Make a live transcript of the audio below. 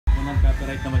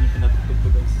copyright naman yung pinatutog ko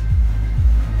guys.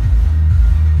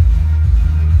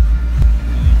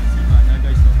 Sipa na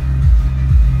guys, so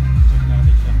check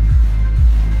natin siya.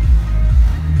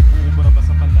 Hindi ko na ba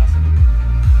sa panlasa nito.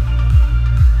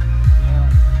 Yeah.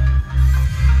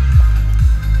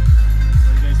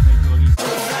 So guys, medyo ulit.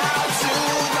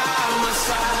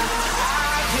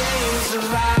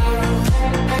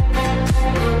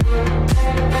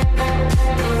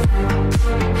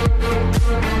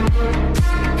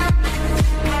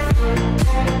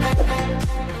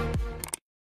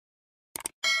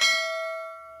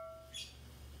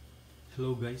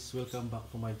 Hello guys, welcome back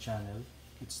to my channel.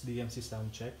 It's DMC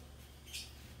Soundcheck.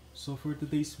 So for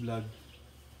today's vlog,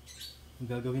 ang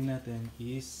gagawin natin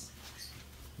is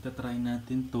itatry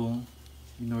natin tong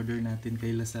in-order natin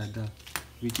kay Lazada,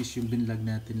 which is yung binlog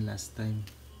natin last time,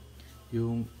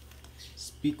 yung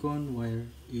SpeakOn wire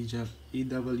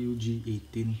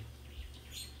AWG18.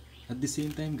 At the same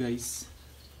time guys,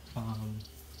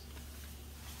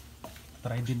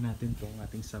 try din natin tong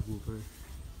ating subwoofer,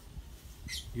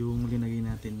 yung linagay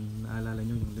natin, naalala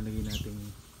nyo yung linagay natin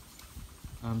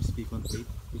SpeakOn plate,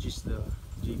 which is the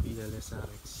JBL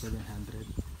SRX700.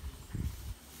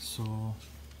 So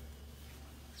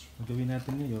ang gawin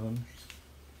natin ngayon,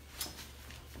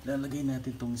 lalagay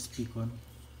natin tong SpeakOn.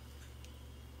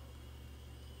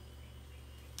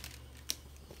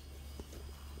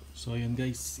 So ayun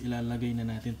guys, ilalagay na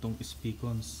natin tong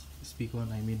SpeakOn,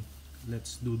 I mean.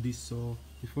 Let's do this. So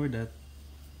before that,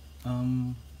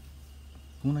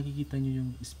 kung nakikita nyo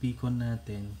yung SpeakOn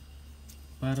natin,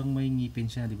 parang may ngipin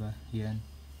siya, di ba? Yan,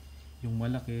 yung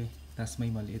malaki, tas may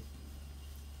maliit.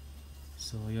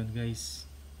 So yun guys,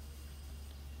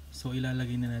 so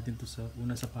ilalagay na natin to sa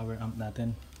una sa power amp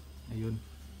natin. Ayun.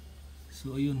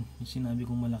 So ayun, yung sinabi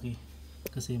kong malaki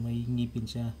kasi may ngipin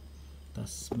siya,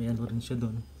 tas may ano rin siya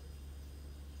doon.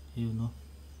 Ayun, no?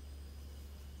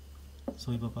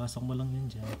 So ipapasok mo lang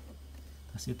yan dyan,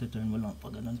 tas ito-turn mo lang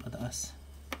pa ganun pataas.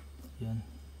 Yan,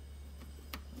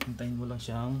 hintayin mo lang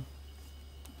siyang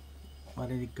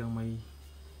marinig kang may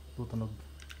tutunog.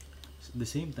 At the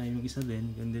same time, yung isa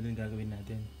din, ganun din ang gagawin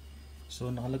natin.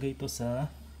 So nakalagay ito sa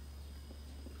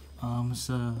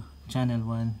channel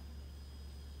 1.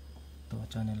 Ito,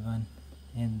 channel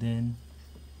 1. And then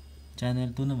channel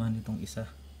 2 naman, itong isa.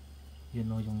 Yun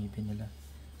o, yung ngipin nila.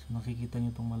 So nakikita nyo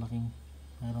itong malaking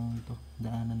parang ito,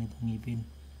 daanan nitong ngipin.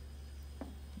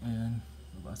 Ayan,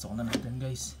 babasok na natin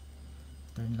guys.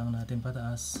 Turn lang natin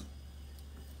pataas.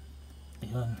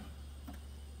 Ayan.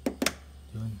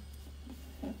 Yun.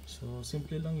 So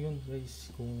simple lang yun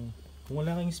guys. Kung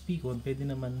wala kang SpeakOn, pwede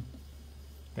naman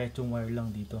kahit yung wire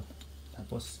lang dito,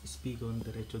 tapos SpeakOn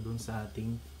diretso dun sa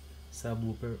ating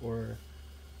subwoofer or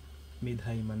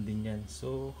mid-high man din yan.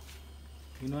 So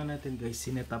ginawa natin guys,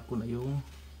 sinet up ko na yung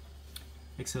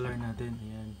XLR natin.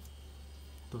 Ayan,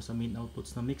 ito sa main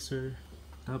outputs na mixer.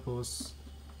 Tapos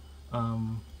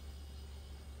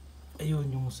ayun,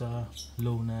 yung sa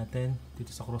low natin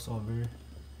dito sa crossover.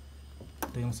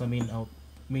 Ito yung sa main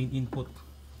input,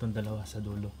 itong dalawa sa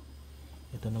dulo.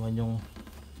 Ito naman yung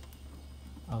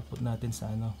output natin sa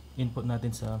input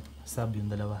natin sa sub, yung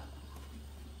dalawa.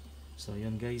 So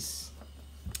yun guys,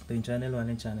 ito yung channel 1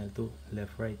 and channel 2,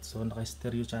 left right. So naka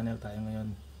stereo channel tayo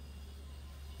ngayon.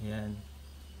 Ayan.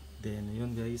 Then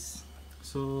yun guys,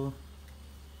 so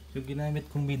yung ginamit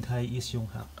kong mid-high is yung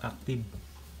active.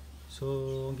 So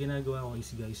ang ginagawa ko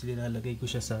is guys, nilalagay ko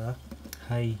siya sa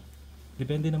high.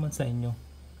 Depende naman sa inyo,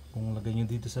 kung lagay nyo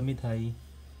dito sa mid-high,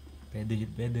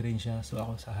 pwede rin siya. So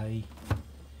ako sa high,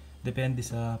 depende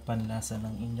sa panlasa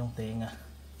ng inyong tenga.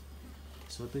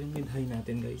 So ito yung mid-high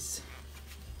natin guys,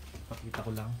 pakita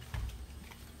ko lang.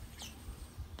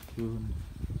 Yun,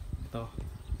 ito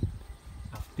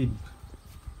active,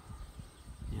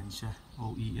 yan siya,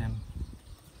 OEM.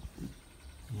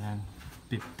 Yan,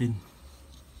 15.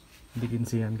 Bigyan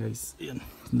siya yan guys. Ayan,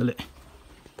 sandali.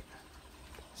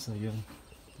 So yun,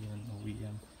 yan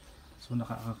OEM. So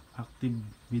naka-active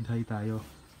mid-high tayo.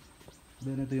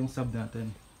 Then ito yung sub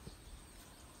natin,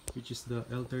 which is the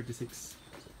L36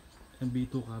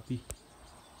 MB2 copy.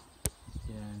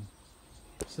 Yan.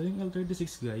 So yung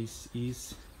L36 guys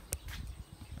is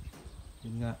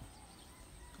yun nga,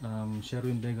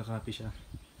 Sherwin Vega copy siya,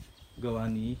 gawa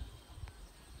ni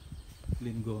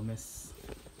Lynn Gomez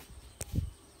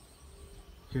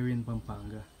here in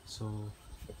Pampanga. So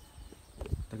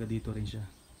taga dito rin siya.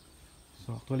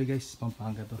 So actually guys,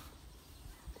 Pampanga to.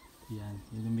 Yan,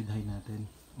 yun yung mid-high natin,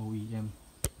 OEM.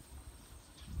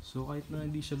 So kahit na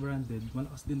hindi siya branded,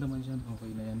 malakas din naman siya,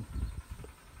 okay na yan.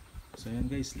 So yan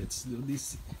guys, let's do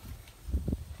this.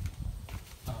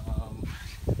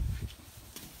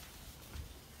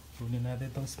 Kunin natin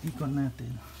itong SpeakOn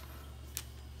natin.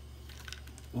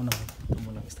 Una ko, ito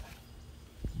muna isa.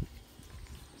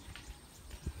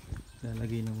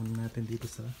 Lalagay na muna natin dito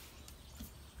sa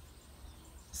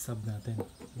sub natin.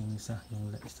 Yung isa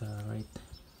right.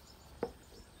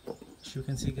 As you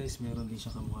can see guys, meron din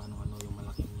siya kamukha ng yung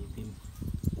malaking ngipin.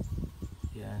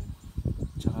 Yan.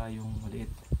 Tsaka yung maliit.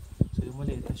 So yung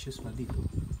maliit, ang shoes pa dito.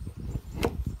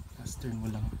 Tapos turn mo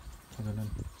lang. So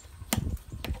ganun.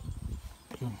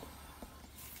 Yun.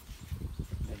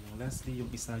 Then yung lastly,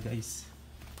 yung isa guys.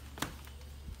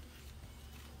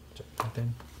 Check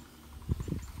natin.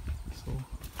 So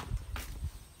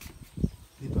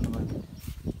dito naman.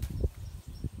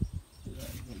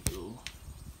 Dito.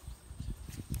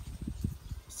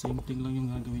 Same thing lang yung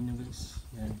gagawin nyo guys.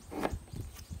 Yan.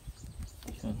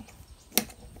 Yan.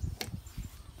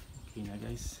 Okay na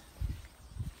guys.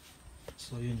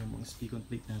 So yun yung mga SpeakOn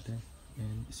plate natin.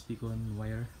 And SpeakOn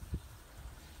wire.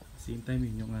 Same time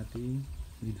yun yung ating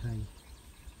mid high.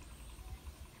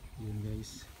 Yun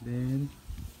guys. Then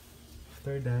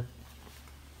after that,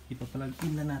 ipapalag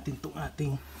in na natin itong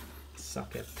ating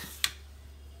socket.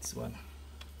 This one.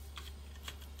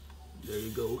 There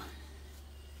you go.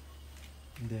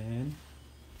 And then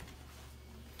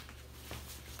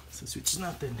sa switch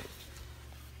natin.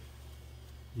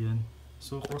 Yan.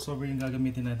 So crossover yung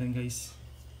gagamitin natin guys.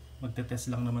 Magte-test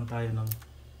lang naman tayo ng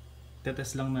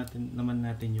tetest lang naman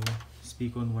natin yung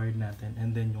SpeakOn wired natin,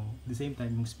 and then yung the same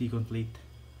time yung SpeakOn plate.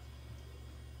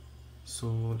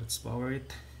 So let's power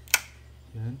it.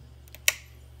 Yan.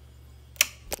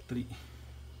 3.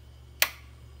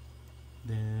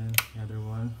 Then the other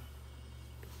one.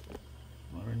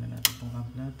 Power na natin itong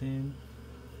amp natin.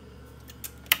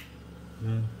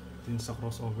 Yan. Ito yung sa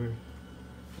crossover.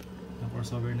 Yung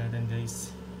crossover natin guys.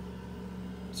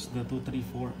 It's the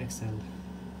 234 XL.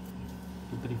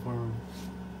 234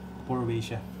 4-way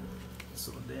siya.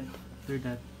 So then after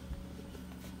that,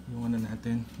 yung ano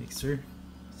natin, mixer.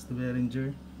 It's the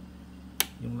Behringer.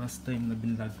 Yung last time na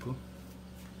binlog ko.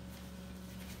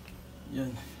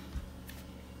 Yan.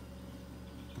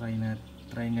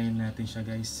 Try ngayon natin siya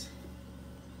guys.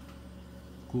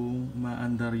 Kung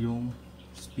ma-under yung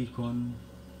SpeakOn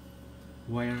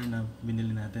wire na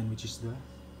binili natin, which is the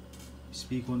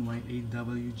SpeakOn wire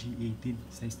AWG18.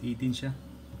 Size 18 siya.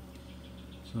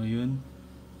 So yun.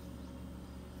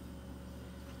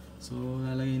 So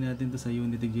lalagay natin to sa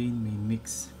unity gain, main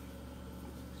mix.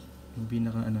 Yung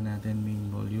pinaka ano natin,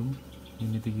 main volume,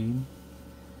 unity gain.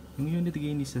 Yung unity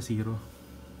gain is sa 0.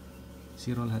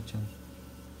 0 lahat yan.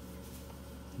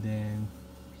 Then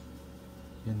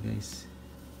yan guys.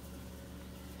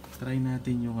 Try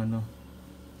natin yung ano,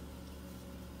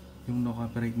 yung no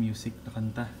copyright music na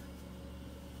kanta.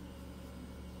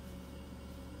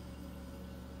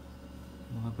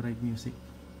 No copyright music.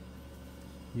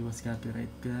 Iwas copyright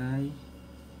kay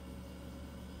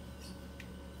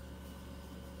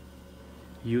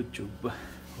YouTube.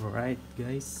 Alright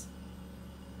guys.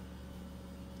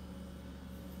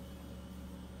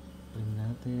 Trim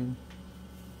natin.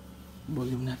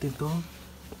 Volume natin to.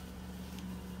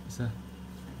 Isa.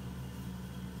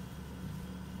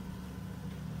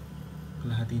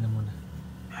 Kalahati na muna.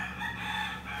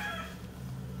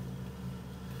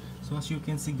 So as you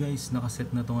can see guys, nakaset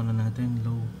na itong ano natin,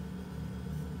 low.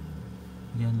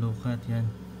 Yan, low cut yan.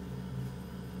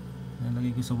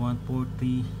 Nalagay ko sa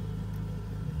 140.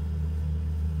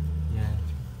 Yan.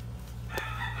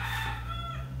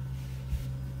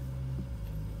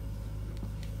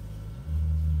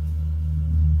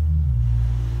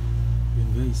 Yun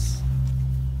guys.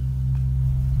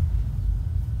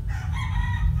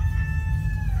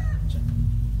 Check.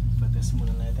 Pa-test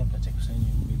muna natin. Pa-check ko sa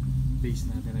inyo yung bass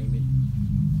natin, I mean.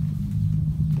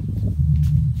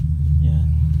 Yan.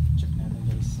 Check natin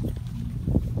guys.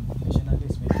 Kasi na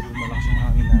guys, medyo malakas yung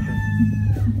hangin natin.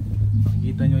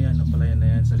 Makikita nyo yan, napalayan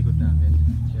na yan sa likod namin.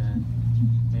 Yan.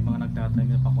 May mga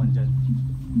nagtatime na pakwan dyan.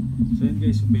 So yun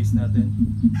guys, yung bass natin.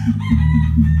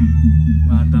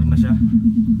 Ma-under na siya.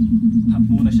 Hap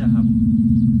muna siya, hap.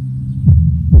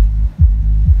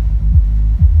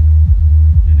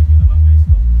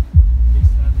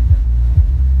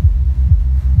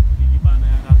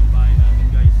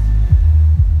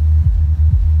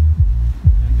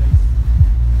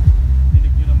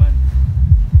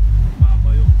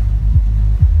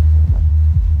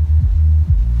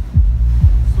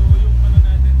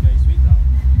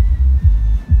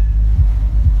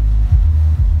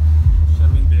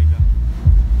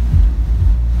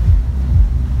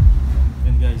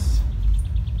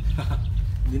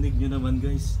 Dinig nyo naman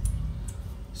guys.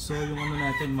 So yung ano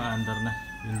natin, ma-under na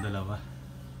yung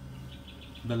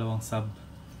dalawang sub.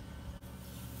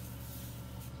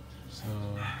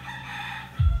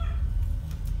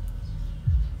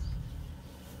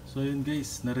 So yun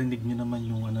guys, narinig nyo naman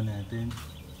yung ano natin,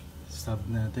 sub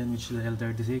natin, which is the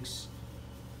L36.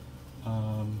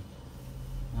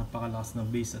 Napakalakas ng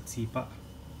bass at sipa.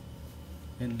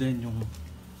 And then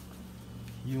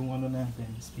yung ano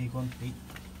natin, SpeakOn plate.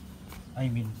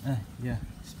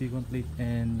 SpeakOn plate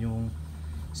and yung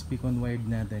SpeakOn wired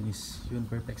natin is yun,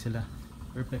 perfect sila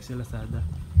sada.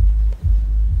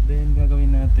 Then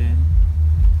gagawin natin,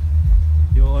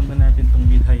 i-on na natin tong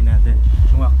mid-high natin,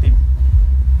 yung active.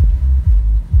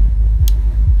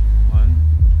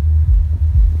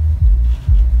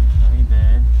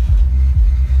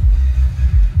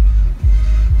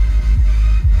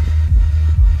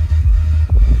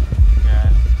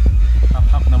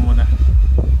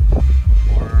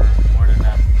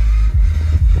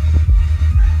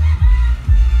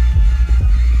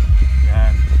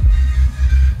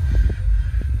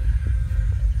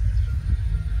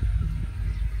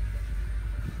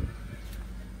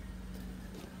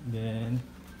 Then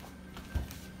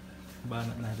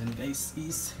banat natin guys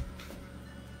is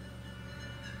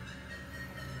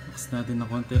max natin na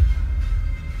konti.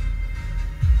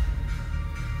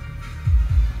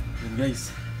 Then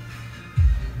guys,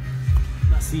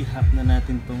 nasihap na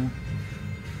natin tong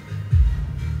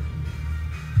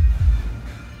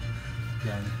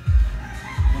yan.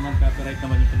 Kung copyright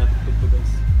naman yung pinatugtog ko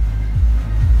guys.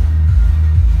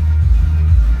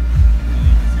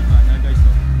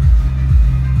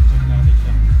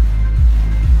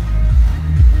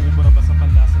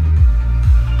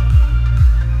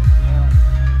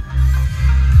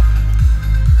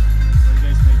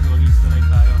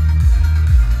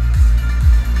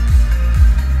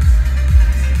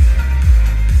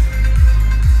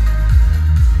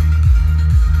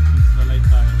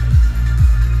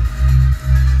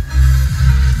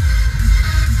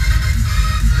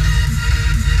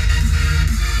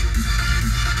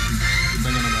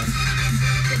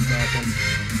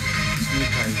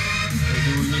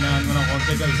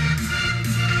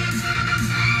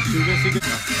 Guys, sige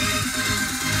na.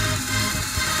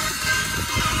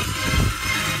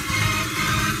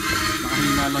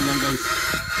 Nakahina lang yan guys.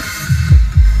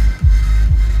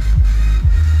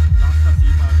 Lakas na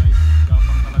sipa guys.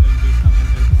 Gapang talaga yung base ng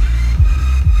L36.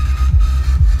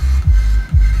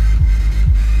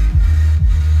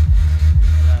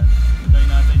 Ayan, hintay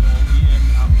natin yung OEM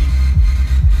active.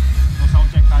 So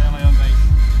soundcheck tayo ngayon guys.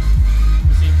 At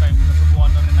the same time, nasubukan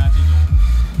na rin natin yung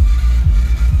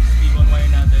SpeakOn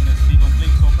wire natin at SpeakOn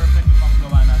plate. So perfect yung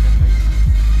paggawa natin guys.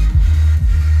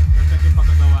 Perfect yung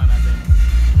paggawa natin.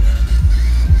 Ayan.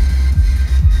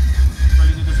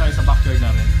 Actually dito sa backyard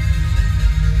namin.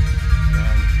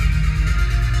 Ayan.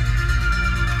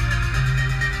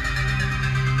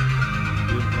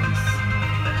 Yun guys.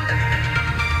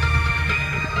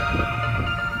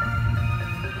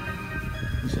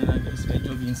 Isa na guys,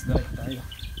 medyo beans direct tayo.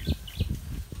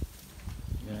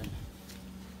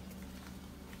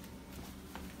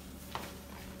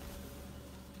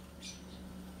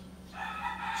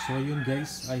 So yun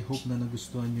guys, I hope na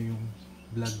nagustuhan nyo yung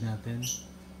vlog natin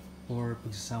or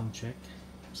pag-soundcheck.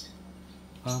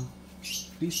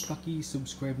 Please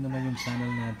paki-subscribe naman yung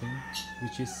channel natin,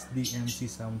 which is DMC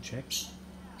Soundcheck.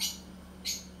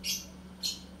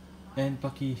 And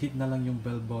paki-hit na lang yung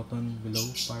bell button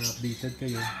below para updated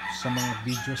kayo sa mga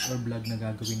videos or vlog na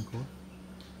gagawin ko.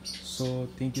 So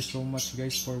thank you so much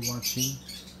guys for watching.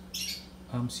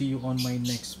 See you on my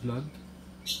next vlog.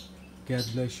 God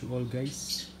bless you all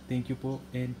guys. Thank you po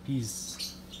and peace.